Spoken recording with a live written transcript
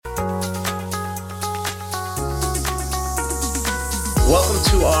Welcome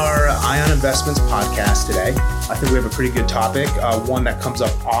to our Ion Investments podcast today. I think we have a pretty good topic, one that comes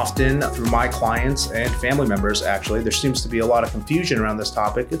up often through my clients and family members, actually. There seems to be a lot of confusion around this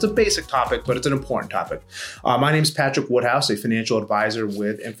topic. It's a basic topic, but it's an important topic. My name is Patrick Woodhouse, a financial advisor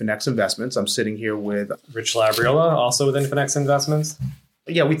with Infinex Investments. I'm sitting here with Rich Labriola, also with Infinex Investments.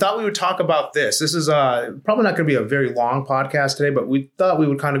 Yeah, we thought we would talk about this. This is probably not going to be a very long podcast today, but we thought we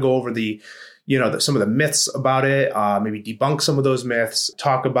would kind of go over some of the myths about it, maybe debunk some of those myths,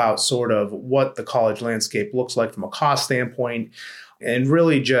 talk about sort of what the college landscape looks like from a cost standpoint, and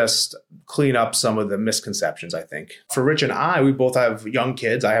really just clean up some of the misconceptions, I think. For Rich and I, we both have young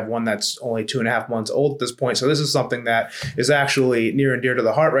kids. I have one that's only 2.5 months old at this point. So this is something that is actually near and dear to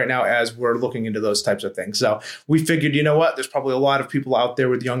the heart right now as we're looking into those types of things. So we figured, you know what, there's probably a lot of people out there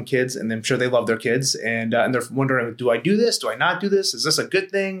with young kids, and I'm sure they love their kids. And they're wondering, do I do this? Do I not do this? Is this a good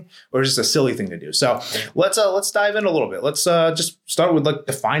thing? Or is this a silly thing to do? So let's dive in a little bit. Let's just start with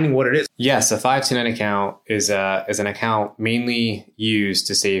defining what it is. Yes, a 529 account is an account mainly used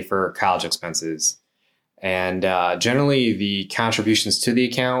to save for college expenses. And generally, the contributions to the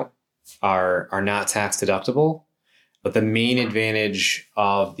account are not tax deductible. But the main advantage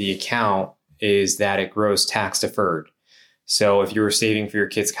of the account is that it grows tax deferred. So if you were saving for your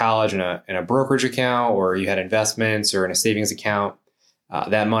kid's college in a brokerage account, or you had investments or in a savings account,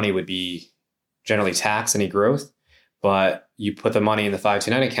 that money would be generally taxed any growth. But you put the money in the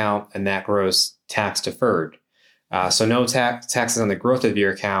 529 account and that grows tax deferred. So no taxes on the growth of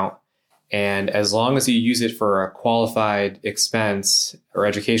your account. And as long as you use it for a qualified expense or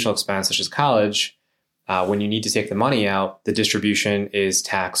educational expense, such as college, when you need to take the money out, the distribution is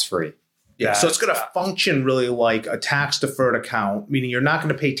tax free. Yeah, so it's going to function really like a tax deferred account, meaning you're not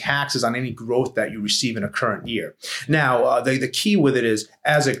going to pay taxes on any growth that you receive in a current year. Now, the key with it is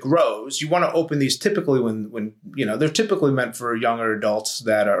as it grows, you want to open these typically when they're typically meant for younger adults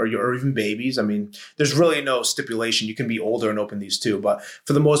that are or even babies. I mean, there's really no stipulation. You can be older and open these too, but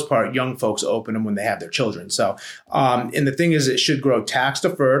for the most part, young folks open them when they have their children. So, and the thing is, it should grow tax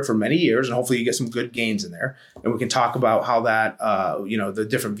deferred for many years, and hopefully you get some good gains in there. And we can talk about how that, the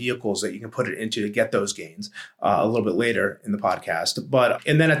different vehicles that you can put it into to get those gains a little bit later in the podcast.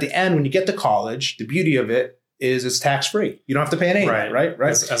 And then at the end, when you get to college, the beauty of it is it's tax free. You don't have to pay anything, right?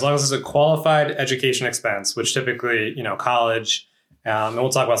 As long as it's a qualified education expense, which typically, college, and we'll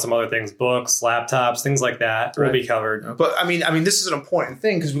talk about some other things, books, laptops, things like that will be covered. But I mean, this is an important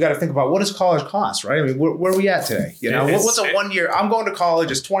thing because we got to think about what does college cost, right? I mean, where are we at today? What's a 1 year? I'm going to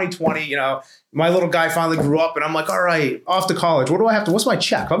college. It's 2020. My little guy finally grew up, and I'm like, all right, off to college. What do I have to? What's my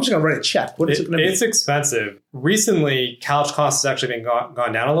check? I'm just going to write a check. What is it going to be? It's expensive. Recently, college costs has actually been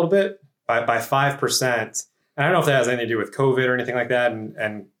gone down a little bit by 5%. And I don't know if that has anything to do with COVID or anything like that,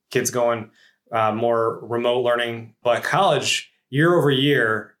 and kids going more remote learning. But college, year over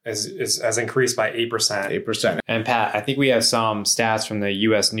year, has increased by 8%. 8%. And Pat, I think we have some stats from the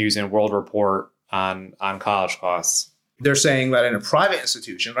U.S. News and World Report on college costs. They're saying that in a private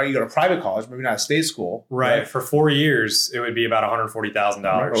institution, right? You go to private college, maybe not a state school. Right. For 4 years, it would be about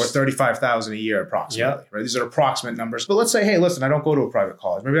 $140,000. Or $35,000 a year approximately. Right. These are approximate numbers. But let's say, hey, listen, I don't go to a private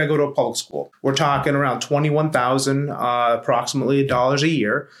college. Maybe I go to a public school. We're talking around $21,000 approximately dollars a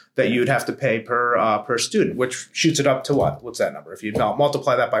year that you'd have to pay per student, which shoots it up to what? What's that number? If you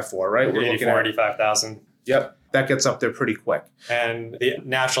multiply that by 4, right? We're looking at $85,000. Yep. That gets up there pretty quick. And the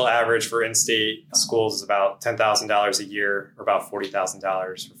national average for in-state schools is about $10,000 a year, or about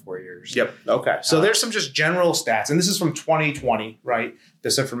 $40,000 for 4 years. Yep. Okay. So there's some just general stats. And this is from 2020, right?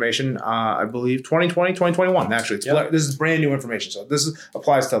 This information, I believe, 2020, 2021. Actually, This is brand new information. So this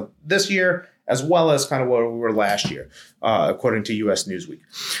applies to this year as well as kind of where we were last year, according to U.S. Newsweek.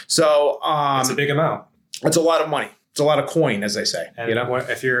 So it's a big amount. It's a lot of money. It's a lot of coin, as they say. And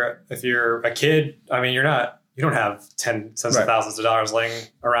if you're a kid, I mean, you don't have tens of thousands of dollars laying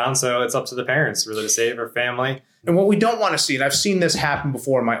around. So it's up to the parents really to save, or family. And what we don't want to see, and I've seen this happen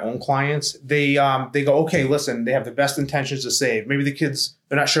before in my own clients, they go, okay, listen, they have the best intentions to save. Maybe they're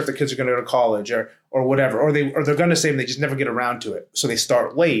not sure if the kids are going to go to college or whatever, or they're going to save and they just never get around to it. So they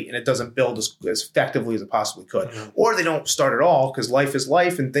start late and it doesn't build as effectively as it possibly could. Mm-hmm. Or they don't start at all because life is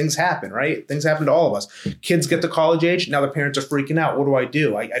life and things happen, right? Things happen to all of us. Kids get to college age. Now the parents are freaking out. What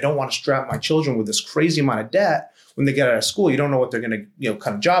do? I don't want to strap my children with this crazy amount of debt. When they get out of school, you don't know what they're going to,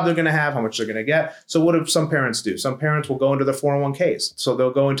 kind of job they're going to have, how much they're going to get. So what do some parents do? Some parents will go into their 401ks. So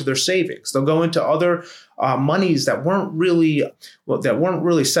they'll go into their savings. They'll go into other monies that weren't really don't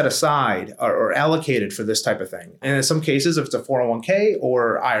really set aside or allocated for this type of thing. And in some cases, if it's a 401k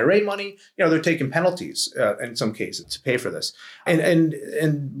or IRA money, they're taking penalties in some cases to pay for this.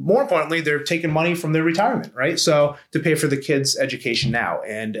 And more importantly, they're taking money from their retirement, right? So to pay for the kids' education now.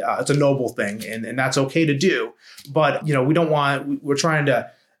 And it's a noble thing, and that's okay to do. But, we're trying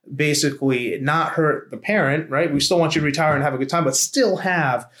to basically not hurt the parent, right? We still want you to retire and have a good time, but still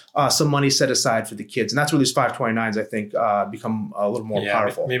have some money set aside for the kids. And that's where these 529s, I think, become a little more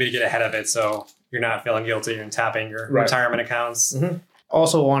powerful. Maybe to get ahead of it so you're not feeling guilty and tapping your retirement accounts. Mm-hmm.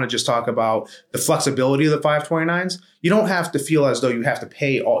 Also want to just talk about the flexibility of the 529s. You don't have to feel as though you have to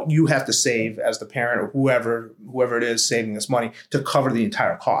pay you have to save as the parent or whoever it is saving this money to cover the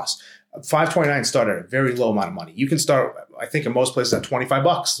entire cost. 529 start at a very low amount of money. You can start, I think, in most places at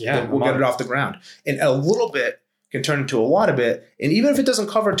 $25. Yeah, we'll get it off the ground. And a little bit can turn into a lot of it. And even if it doesn't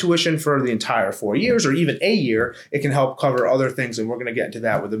cover tuition for the entire 4 years or even a year, it can help cover other things. And we're going to get into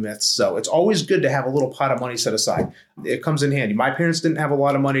that with the myths. So it's always good to have a little pot of money set aside. It comes in handy. My parents didn't have a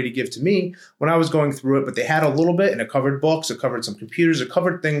lot of money to give to me when I was going through it, but they had a little bit, and it covered books, it covered some computers, it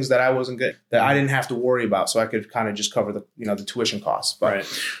covered things that I didn't have to worry about. So I could kind of just cover the tuition costs. But,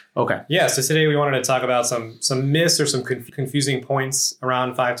 right. Okay. Yeah. So today we wanted to talk about some myths or some confusing points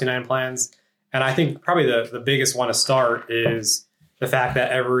around 529 plans. And I think probably the biggest one to start is the fact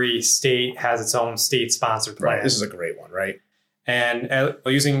that every state has its own state-sponsored plan. Right. This is a great one, right? And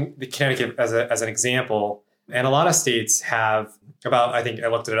using the Connecticut as an example, and a lot of states have I think I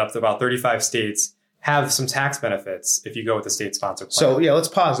looked it up, about 35 states have some tax benefits if you go with the state-sponsored plan. So let's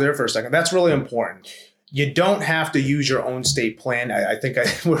pause there for a second. That's really important. You don't have to use your own state plan. I think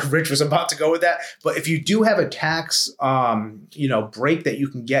where Rich was about to go with that. But if you do have a tax, break that you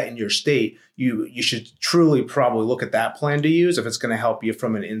can get in your state, you should truly probably look at that plan to use if it's going to help you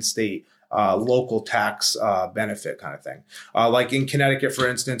from an in-state local tax benefit kind of thing. Like in Connecticut, for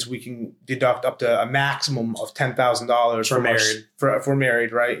instance, we can deduct up to a maximum of $10,000 for married. If we're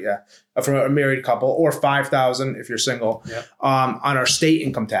married, right? Yeah, for a married couple, or $5,000 if you're single. Yep. On our state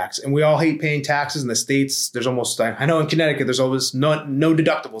income tax, and we all hate paying taxes in the states. There's almost, I know in Connecticut, there's always no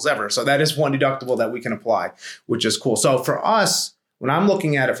deductibles ever. So that is one deductible that we can apply, which is cool. So for us, when I'm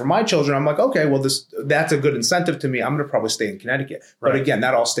looking at it for my children, I'm like, okay, well, that's a good incentive to me. I'm going to probably stay in Connecticut. But again,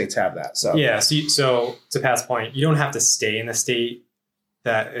 not all states have that. So yeah. So to Pat's point, you don't have to stay in the state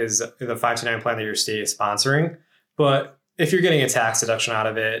that is the 529 plan that your state is sponsoring. But if you're getting a tax deduction out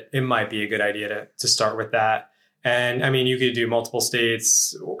of it, it might be a good idea to start with that. And I mean, you could do multiple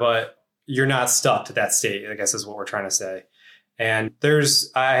states, but you're not stuck to that state, I guess is what we're trying to say. And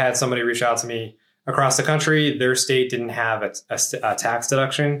I had somebody reach out to me across the country. Their state didn't have a tax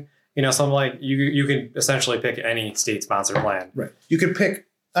deduction. So I'm like, you can essentially pick any state-sponsored plan. Right. You could pick,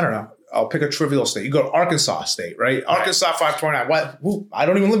 I don't know, I'll pick a trivial state. You go to Arkansas state, right? Arkansas 529. Why? I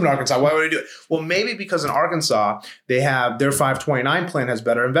don't even live in Arkansas. Why would I do it? Well, maybe because in Arkansas, they have their 529 plan has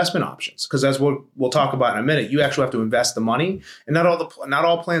better investment options. Because as we'll talk about in a minute, you actually have to invest the money. And not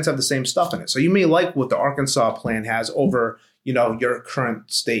all plans have the same stuff in it. So you may like what the Arkansas plan has over your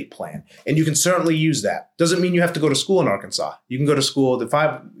current state plan. And you can certainly use that. Doesn't mean you have to go to school in Arkansas. You can go to school, the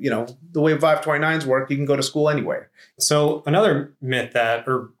way 529s work, you can go to school anywhere. So another myth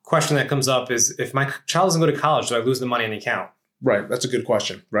or question that comes up is, if my child doesn't go to college, do I lose the money in the account? Right. That's a good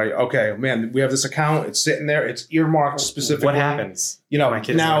question. Right. Okay, man, we have this account. It's sitting there. It's earmarked specifically. What happens? My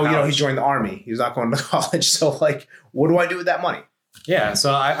kid now, he joined the Army. He's not going to college. So what do I do with that money? Yeah.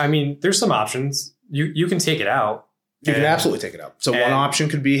 So I mean, there's some options. You can take it out. You can absolutely take it out. So one option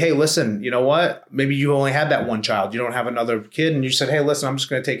could be, hey, listen, you know what? Maybe you only had that one child. You don't have another kid. And you said, hey, listen, I'm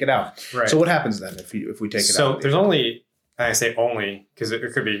just going to take it out. Right. So what happens then if we take it out? So there's only, and I say only because it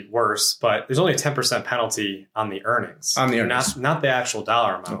could be worse, but there's only a 10% penalty on the earnings. Not the actual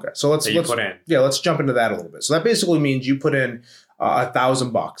dollar amount. Okay. So let's put in. Yeah, let's jump into that a little bit. So that basically means you put in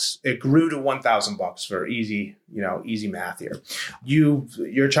 $1,000. It grew to $1,000 for easy math here.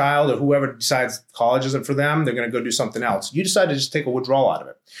 Your child or whoever decides college isn't for them, they're going to go do something else. You decide to just take a withdrawal out of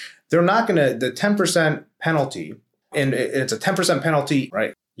it. They're not going to, the 10% penalty, and it's a 10% penalty,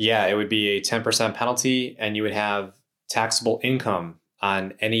 right? Yeah, it would be a 10% penalty, and you would have taxable income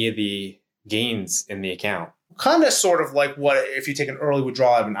on any of the gains in the account. Kind of sort of like what if you take an early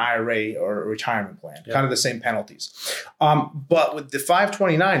withdrawal of an IRA or a retirement plan, Kind of the same penalties. But with the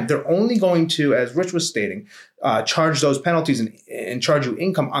 529, they're only going to, as Rich was stating, charge those penalties and charge you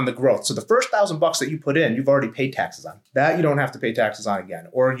income on the growth. So the first $1,000 that you put in, you've already paid taxes on. That you don't have to pay taxes on again,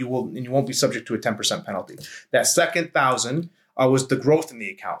 or you won't be subject to a 10% penalty. That second $1,000 was the growth in the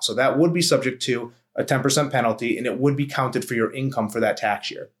account. So that would be subject to a 10% penalty, and it would be counted for your income for that tax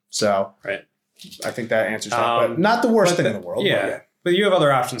year. So right. I think that answers that, but not the worst thing in the world. Yeah. But you have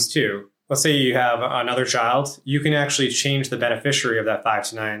other options too. Let's say you have another child, you can actually change the beneficiary of that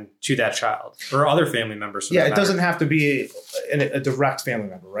 529 to that child or other family members. Yeah, it doesn't have to be a direct family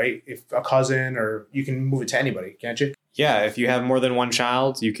member, right? If a cousin, or you can move it to anybody, can't you? Yeah, if you have more than one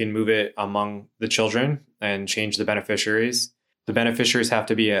child, you can move it among the children and change the beneficiaries. The beneficiaries have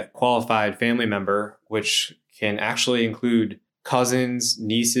to be a qualified family member, which can actually include cousins,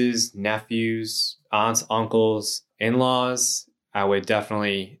 nieces, nephews, aunts, uncles, in-laws. I would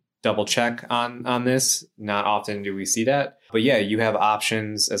definitely double check on this. Not often do we see that. But yeah, you have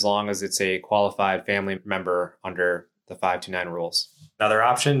options as long as it's a qualified family member under the 529 rules. Another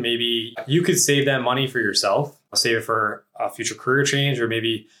option, maybe you could save that money for yourself, save it for a future career change, or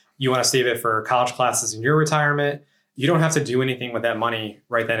maybe you want to save it for college classes in your retirement. You don't have to do anything with that money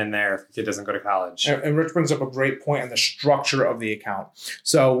right then and there if your kid doesn't go to college. And Rich brings up a great point on the structure of the account.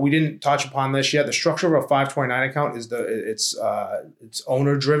 So we didn't touch upon this yet. The structure of a 529 account is it's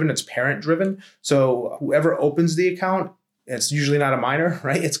owner driven, it's parent driven. So whoever opens the account, it's usually not a minor,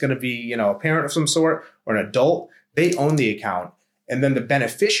 right? It's going to be, a parent of some sort or an adult. They own the account. And then the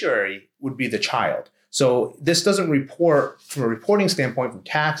beneficiary would be the child. So this doesn't report from a reporting standpoint from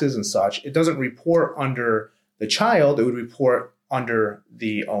taxes and such. It doesn't report under the child. It would report under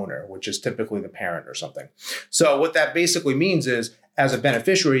the owner, which is typically the parent or something. So what that basically means is, as a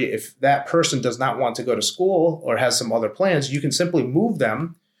beneficiary, if that person does not want to go to school or has some other plans, you can simply move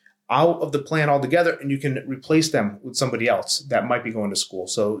them out of the plan altogether, and you can replace them with somebody else that might be going to school.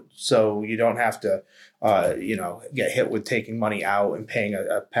 So you don't have to, get hit with taking money out and paying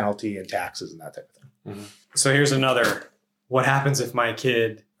a penalty and taxes and that type of thing. Mm-hmm. So here's another. What happens if my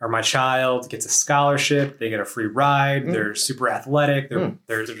kid or my child gets a scholarship? They get a free ride. Mm. They're super athletic.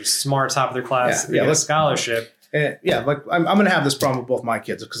 They're just smart, top of their class. They get a scholarship. I'm going to have this problem with both my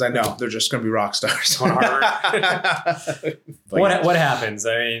kids because I know they're just going to be rock stars. What happens?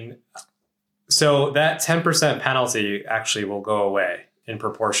 I mean, so that 10% penalty actually will go away in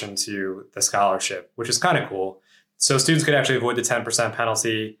proportion to the scholarship, which is kind of cool. So students could actually avoid the 10%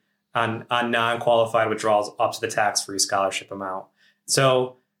 penalty on non-qualified withdrawals up to the tax-free scholarship amount.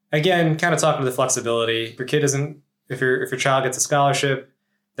 So again, kind of talking to the flexibility. If your kid if your child gets a scholarship,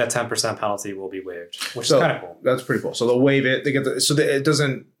 that 10% penalty will be waived, which is kind of cool. That's pretty cool. So they'll waive it. They get it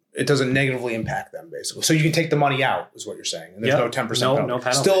doesn't negatively impact them, basically. So you can take the money out, is what you're saying. And there's no 10% penalty. No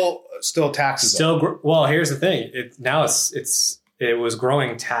penalty. Still taxes. Well, here's the thing. It was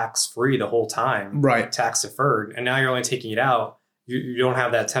growing tax free the whole time, right? Tax deferred, and now you're only taking it out. You don't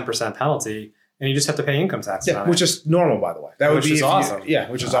have that 10% penalty, and you just have to pay income tax. Yeah, which is normal, by the way. Which is awesome.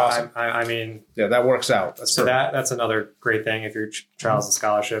 Which is awesome. I mean, yeah, that works out. That's another great thing if your child's a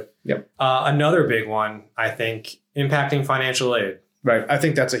scholarship. Yep. Another big one, I think, impacting financial aid. Right. I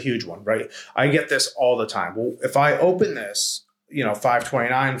think that's a huge one, right? I get this all the time. Well, if I open this,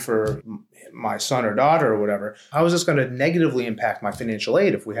 529 for my son or daughter or whatever, how is this going to negatively impact my financial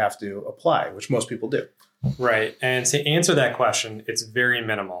aid if we have to apply, which most people do? Right. And to answer that question, it's very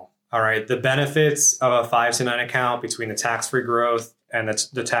minimal. All right. The benefits of a 529 account between the tax-free growth and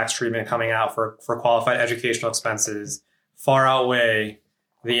the tax treatment coming out for qualified educational expenses far outweigh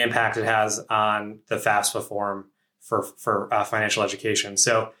the impact it has on the FAFSA form for financial education.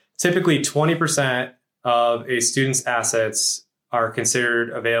 So typically 20% of a student's assets are considered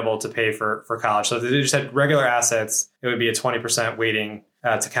available to pay for college. So if they just had regular assets, it would be a 20% weighting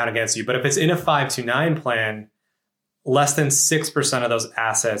to count against you. But if it's in a 529 plan, less than 6% of those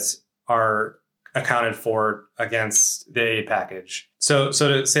assets are accounted for against the aid package. So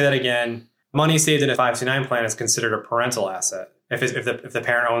to say that again, money saved in a 529 plan is considered a parental asset if the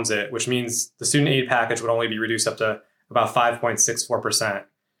parent owns it, which means the student aid package would only be reduced up to about 5.64%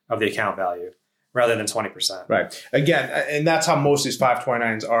 of the account value, rather than 20%. Right. Again, and that's how most of these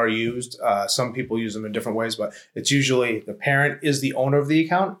 529s are used. Some people use them in different ways, but it's usually the parent is the owner of the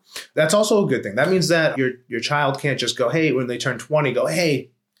account. That's also a good thing. That means that your child can't just go, hey, when they turn 20, go,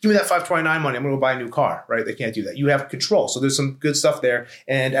 hey, give me that 529 money. I'm going to go buy a new car, right? They can't do that. You have control. So there's some good stuff there.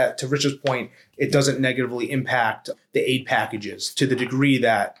 And to Richard's point, it doesn't negatively impact the aid packages to the degree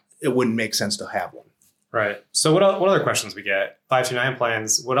that it wouldn't make sense to have one. Right. So what other questions we get? 529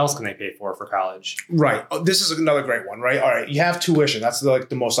 plans, what else can they pay for college? Right. This is another great one, right? All right. You have tuition. That's the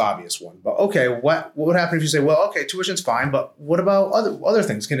most obvious one. But okay, what would happen if you say, well, okay, tuition's fine, but what about other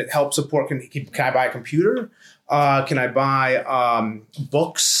things? Can it help support? Can I buy a computer? Can I buy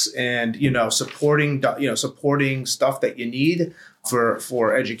books and supporting stuff that you need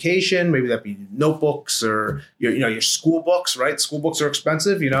for education? Maybe that be notebooks or your school books, right? School books are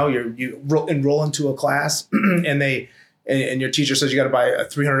expensive. You enroll into a class and they and your teacher says you got to buy a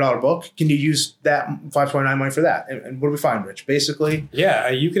 $300 book, can you use that 529 money for that? And what do we find, Rich? Basically, yeah,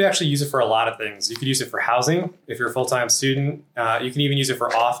 you could actually use it for a lot of things. You could use it for housing if you're a full-time student. You can even use it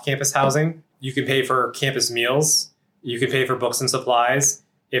for off-campus housing. You can pay for campus meals. You can pay for books and supplies.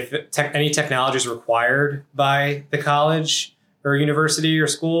 If any technology is required by the college or university or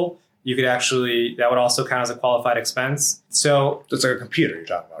school, you could actually, that would also count as a qualified expense. So it's like a computer you're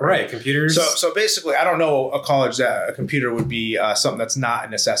talking about, right? Computers. So basically, I don't know a college that a computer would be something that's not a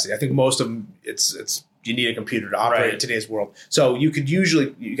necessity. I think most of them, it's you need a computer to operate in today's world. So you could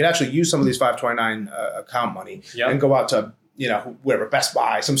actually use some of these 529 account money and go out to wherever, Best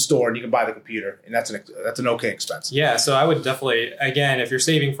Buy, some store, and you can buy the computer, and that's an okay expense. Yeah. So I would definitely, again, if you're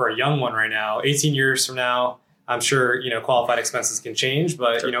saving for a young one right now, 18 years from now, I'm sure, qualified expenses can change,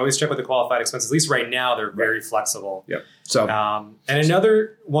 but, always check with the qualified expenses. At least right now, they're very flexible. Yep. So, and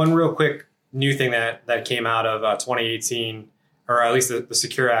another one real quick new thing that came out of 2018, or at least the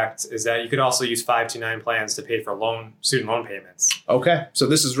Secure Act, is that you could also use 529 plans to pay for student loan payments. Okay. So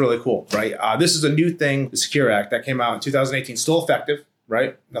this is really cool, right? This is a new thing, the Secure Act that came out in 2018, still effective.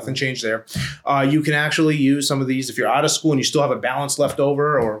 Right? Nothing changed there. You can actually use some of these if you're out of school and you still have a balance left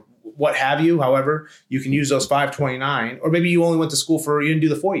over or what have you. However, you can use those 529, or maybe you only went to school you didn't do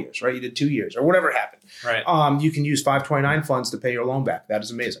the 4 years, right? You did 2 years or whatever happened. Right. You can use 529 funds to pay your loan back. That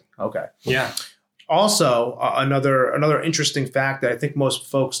is amazing. Okay. Yeah. Also, another interesting fact that I think most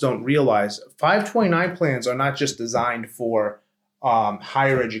folks don't realize, 529 plans are not just designed for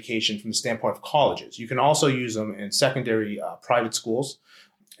higher education from the standpoint of colleges. You can also use them in secondary private schools.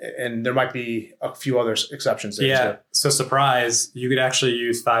 And there might be a few other exceptions there. Yeah. Too. So surprise, you could actually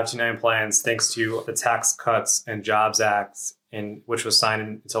use 529 plans thanks to the Tax Cuts and Jobs Act, which was signed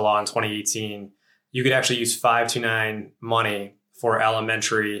into law in 2018. You could actually use 529 money for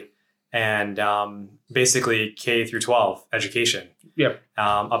elementary and basically K through 12 education. Yep.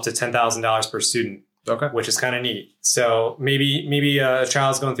 Up to $10,000 per student. Okay. Which is kind of neat. So maybe a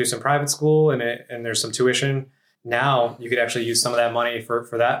child's going through some private school and there's some tuition. Now you could actually use some of that money for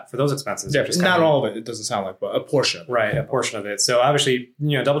those expenses. Yeah, not all of it. It doesn't sound like, but a portion of it. Right, a portion of it. So obviously,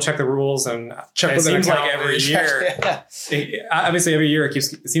 double check the rules and check it seems like every year. Obviously, every year it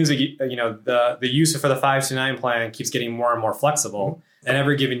seems like the use for the 529 plan keeps getting more and more flexible, and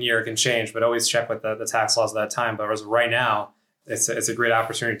every given year it can change. But always check with the tax laws at that time. But as of right now, it's a great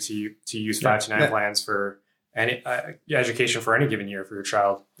opportunity to use 529 plans for any education for any given year for your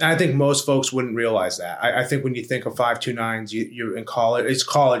child. And I think most folks wouldn't realize that. I think when you think of 529s, you're in college. It's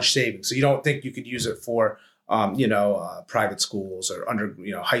college savings, so you don't think you could use it for private schools or under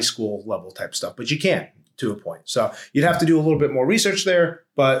high school level type stuff, but you can to a point. So you'd have to do a little bit more research there,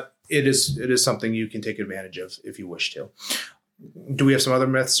 but it is something you can take advantage of if you wish to. Do we have some other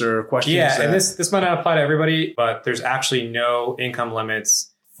myths or questions? Yeah, and this might not apply to everybody, but there's actually no income limits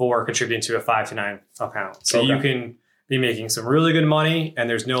for contributing to a 529 account. So you can be making some really good money, and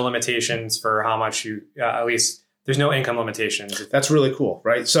there's no limitations for how much you, at least there's no income limitations. That's really cool,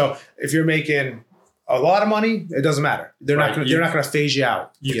 right? So if you're making a lot of money, it doesn't matter. They're not going to phase you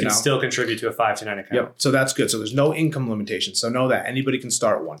out. You can still contribute to a 529 account. Yep. So that's good. So there's no income limitation. So know that anybody can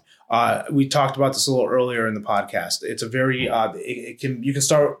start one. We talked about this a little earlier in the podcast. It's a very you can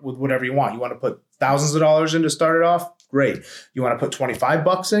start with whatever you want. You want to put thousands of dollars in to start it off? Great. You want to put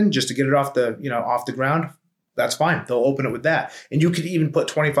 $25 in just to get it off the ground? That's fine. They'll open it with that. And you could even put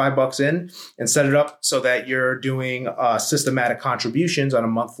 $25 in and set it up so that you're doing systematic contributions on a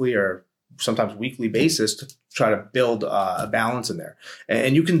monthly or sometimes weekly basis to try to build a balance in there.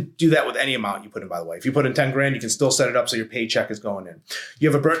 And you can do that with any amount you put in, by the way. If you put in 10 grand, you can still set it up so your paycheck is going in.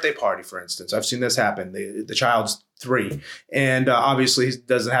 You have a birthday party, for instance. I've seen this happen. The child's 3 and obviously he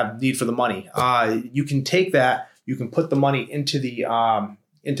doesn't have need for the money. You can take that, you can put the money into the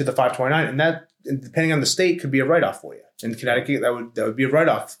 529, and that, depending on the state, could be a write-off for you. In Connecticut, that would be a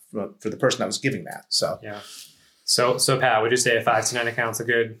write-off for the person that was giving that. So yeah. So Pat, would you say a 529 account's a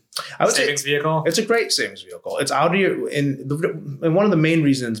good savings vehicle? It's a great savings vehicle. It's out of your, and one of the main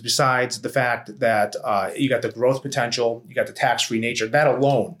reasons, besides the fact that you got the growth potential, you got the tax-free nature, that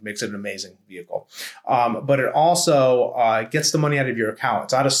alone makes it an amazing vehicle. But it also gets the money out of your account.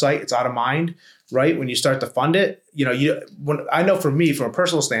 It's out of sight, it's out of mind, right? When you start to fund it, I know for me, from a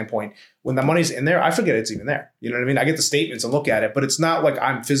personal standpoint, when the money's in there, I forget it's even there. You know what I mean? I get the statements and look at it, but it's not like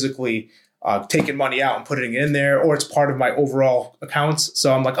I'm physically taking money out and putting it in there, or it's part of my overall accounts.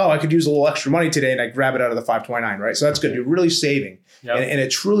 So I'm like, I could use a little extra money today, and I grab it out of the 529, right? So that's good. You're really saving, and it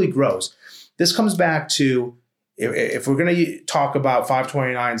truly grows. This comes back to, if we're going to talk about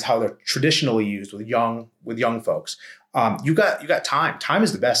 529s, how they're traditionally used with young folks, You got time. Time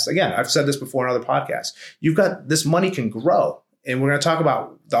is the best. Again, I've said this before in other podcasts. You've got this money can grow. And we're going to talk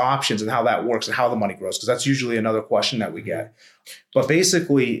about the options and how that works and how the money grows, because that's usually another question that we get. But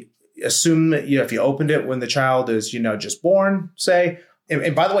basically, assume that, if you opened it when the child is, just born, say,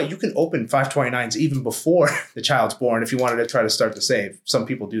 and by the way, you can open 529s even before the child's born if you wanted to try to start to save. Some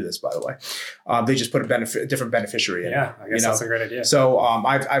people do this, by the way. They just put a different beneficiary in. Yeah, I guess that's a great idea. So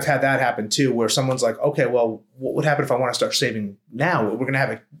I've had that happen too, where someone's like, okay, well, what would happen if I want to start saving now? We're going to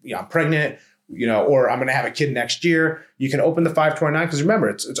have I'm pregnant, or I'm going to have a kid next year. You can open the 529 because remember,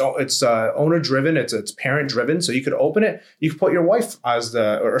 it's owner driven, it's parent driven. So you could open it. You could put your wife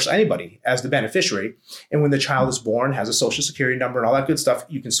or anybody as the beneficiary, and when the child is born, has a social security number and all that good stuff,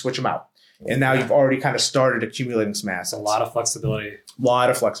 you can switch them out. And now you've already kind of started accumulating some assets. A lot of flexibility.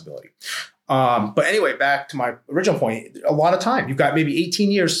 But anyway, back to my original point, a lot of time. You've got maybe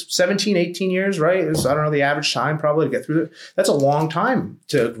 18 years, 17, 18 years, right? I don't know, the average time probably to get through it. That's a long time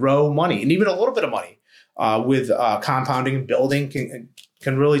to grow money, and even a little bit of money with compounding and building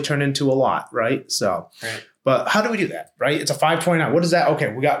can really turn into a lot, right? So, right. But how do we do that, right? It's a 529. What is that?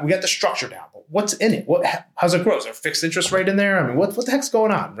 Okay, we got the structure down, but what's in it? How's it grow? Is there a fixed interest rate in there? I mean, what the heck's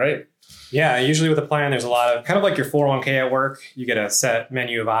going on, right? Yeah, usually with a plan, there's a lot of kind of like your 401k at work. You get a set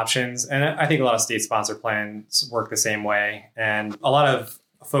menu of options. And I think a lot of state-sponsored plans work the same way. And a lot of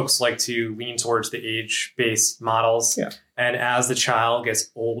folks like to lean towards the age-based models. Yeah. And as the child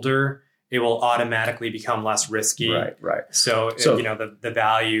gets older, it will automatically become less risky. Right. So the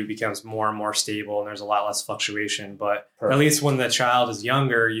value becomes more and more stable and there's a lot less fluctuation. But Perfect. At least when the child is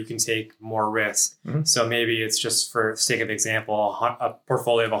younger, you can take more risk. Mm-hmm. So maybe it's just for sake of example, a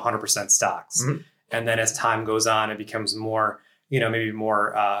portfolio of 100% stocks. Mm-hmm. And then as time goes on, it becomes more, maybe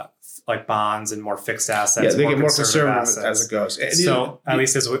more like bonds and more fixed assets. Yeah, they get more conservative as it goes. So at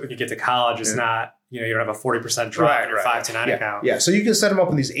least as when you get to college, it's not, you don't have a 40% drop in your 529 account. Yeah, so you can set them up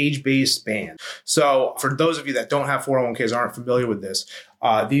in these age-based bands. So for those of you that don't have 401ks, aren't familiar with this,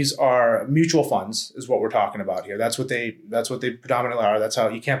 these are mutual funds is what we're talking about here. That's what they predominantly are. That's how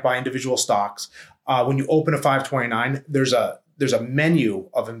you can't buy individual stocks. When you open a 529, there's a menu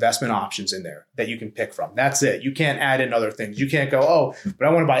of investment options in there that you can pick from. That's it. You can't add in other things. You can't go, but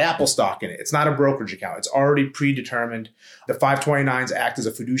I want to buy Apple stock in it. It's not a brokerage account. It's already predetermined. The 529s act as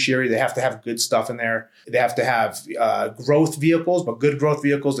a fiduciary. They have to have good stuff in there. They have to have growth vehicles, but good growth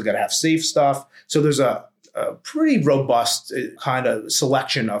vehicles. They got to have safe stuff. So there's a pretty robust kind of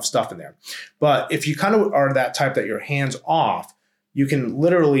selection of stuff in there. But if you kind of are that type that you're hands off, you can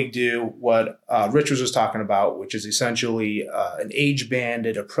literally do what Rich was just talking about, which is essentially an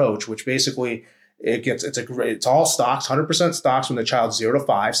age-banded approach, which basically it's all stocks, 100% stocks from the child's 0 to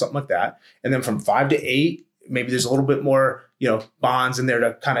 5, something like that. And then from 5 to 8, maybe there's a little bit more, bonds in there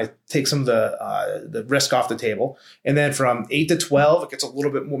to kind of take some of the risk off the table. And then from 8 to 12, it gets a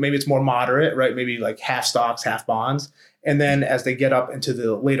little bit more, maybe it's more moderate, right? Maybe like half stocks, half bonds. And then as they get up into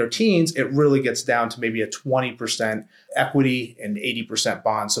the later teens, it really gets down to maybe a 20% equity and 80%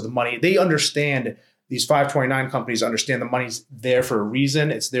 bonds. So the money, they understand, these 529 companies understand the money's there for a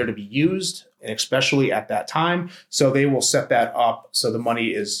reason. It's there to be used, and especially at that time. So they will set that up so the money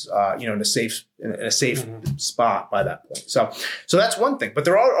is, in a safe mm-hmm. spot by that point. So that's one thing. But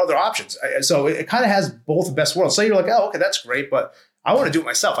there are other options. So it kind of has both the best worlds. So you're like, oh, okay, that's great, but I want to do it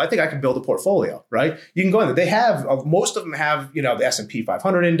myself. I think I can build a portfolio, right? You can go in there. They have, most of them have, the S&P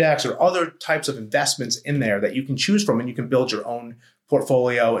 500 index or other types of investments in there that you can choose from, and you can build your own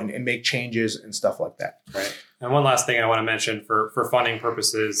portfolio and make changes and stuff like that. Right. And one last thing I want to mention for funding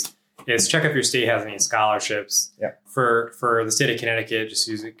purposes is check if your state has any scholarships. Yeah. For the state of Connecticut, just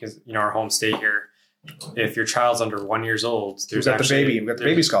use it because, our home state here. If your child's under 1 year old, there's the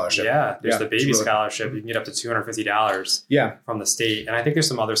baby scholarship. Yeah, there's the baby scholarship. You can get up to $250 from the state. And I think there's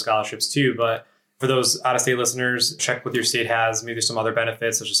some other scholarships too. But for those out-of-state listeners, check what your state has. Maybe there's some other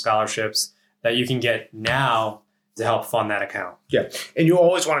benefits such as scholarships that you can get now to help fund that account. Yeah. And you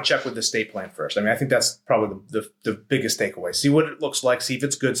always want to check with the state plan first. I mean, I think that's probably the biggest takeaway. See what it looks like. See if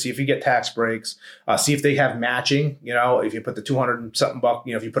it's good. See if you get tax breaks. See if they have matching. If you put the 200 and something bucks,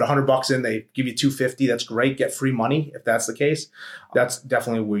 if you put $100 in, they give you $250. That's great. Get free money if that's the case. That's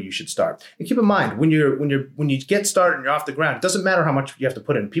definitely where you should start. And keep in mind, when you get started and you're off the ground, it doesn't matter how much you have to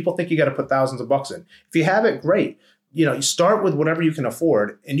put in. People think you got to put thousands of bucks in. If you have it, great. You start with whatever you can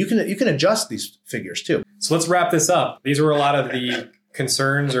afford, and you can adjust these figures too. So let's wrap this up. These were a lot of the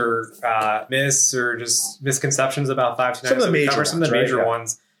concerns or myths or just misconceptions about 529. Some of the major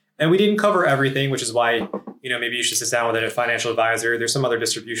ones. And we didn't cover everything, which is why, maybe you should sit down with a financial advisor. There's some other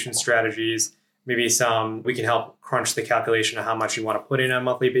distribution strategies. Maybe we can help crunch the calculation of how much you want to put in on a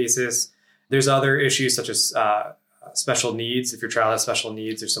monthly basis. There's other issues such as special needs. If your child has special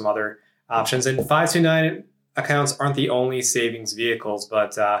needs, there's some other options. And 529 accounts aren't the only savings vehicles,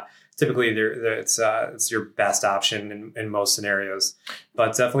 but typically it's your best option in most scenarios.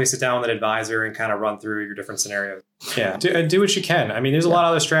 But definitely sit down with an advisor and kind of run through your different scenarios. Yeah, do what you can. I mean, there's a lot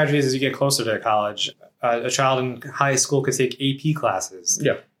of other strategies as you get closer to college. A child in high school could take AP classes.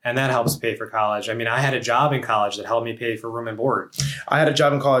 Yeah. And that helps pay for college. I mean, I had a job in college that helped me pay for room and board. I had a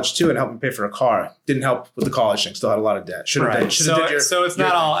job in college too, and helped me pay for a car. Didn't help with the college thing. Still had a lot of debt. So it's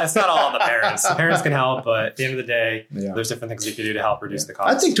not all on the parents. The parents can help, but at the end of the day, there's different things you can do to help reduce the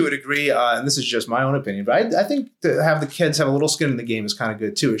cost. I think to a degree, and this is just my own opinion, but I think to have the kids have a little skin in the game is kind of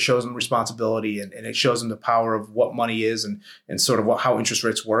good too. It shows them responsibility, and it shows them the power of what money is, and sort of how interest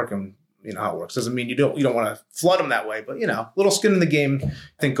rates work, and how it works. Doesn't mean you don't want to flood them that way, but little skin in the game, I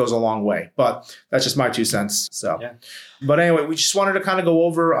think, goes a long way. But that's just my 2 cents. So, But anyway, we just wanted to kind of go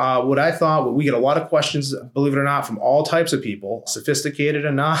over what I thought. We get a lot of questions, believe it or not, from all types of people, sophisticated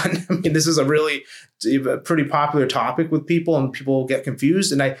and not. I mean, this is a pretty popular topic with people, and people get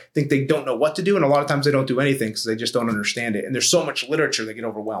confused, and I think they don't know what to do. And a lot of times they don't do anything because they just don't understand it. And there's so much literature, they get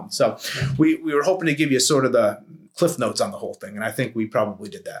overwhelmed. So we were hoping to give you sort of the Cliff Notes on the whole thing, and I think we probably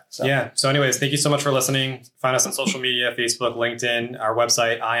did that. So anyways, thank you so much for listening. Find us on social media, Facebook, LinkedIn, our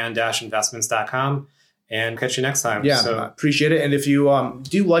website, ion-investments.com, and catch you next time. I appreciate it. And if you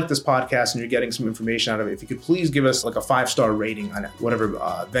do like this podcast and you're getting some information out of it, if you could please give us like a 5-star rating on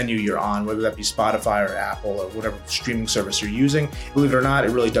whatever venue you're on, whether that be Spotify or Apple or whatever streaming service you're using. Believe it or not,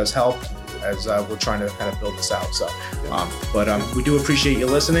 it really does help as we're trying to kind of build this out. So, but we do appreciate you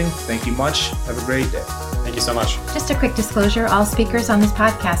listening. Thank you much. Have a great day. Thank you so much. Just a quick disclosure, all speakers on this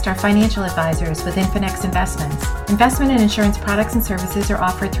podcast are financial advisors with Infinex Investments. Investment and insurance products and services are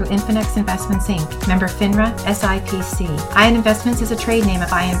offered through Infinex Investments, Inc., member FINRA, SIPC. Ion Investments is a trade name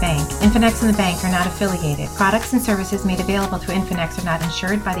of Ion Bank. Infinex and the bank are not affiliated. Products and services made available through Infinex are not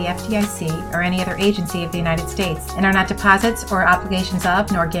insured by the FDIC or any other agency of the United States and are not deposits or obligations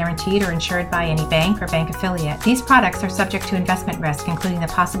of, nor guaranteed or insured by any bank or bank affiliate. These products are subject to investment risk, including the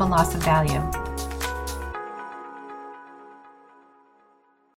possible loss of value.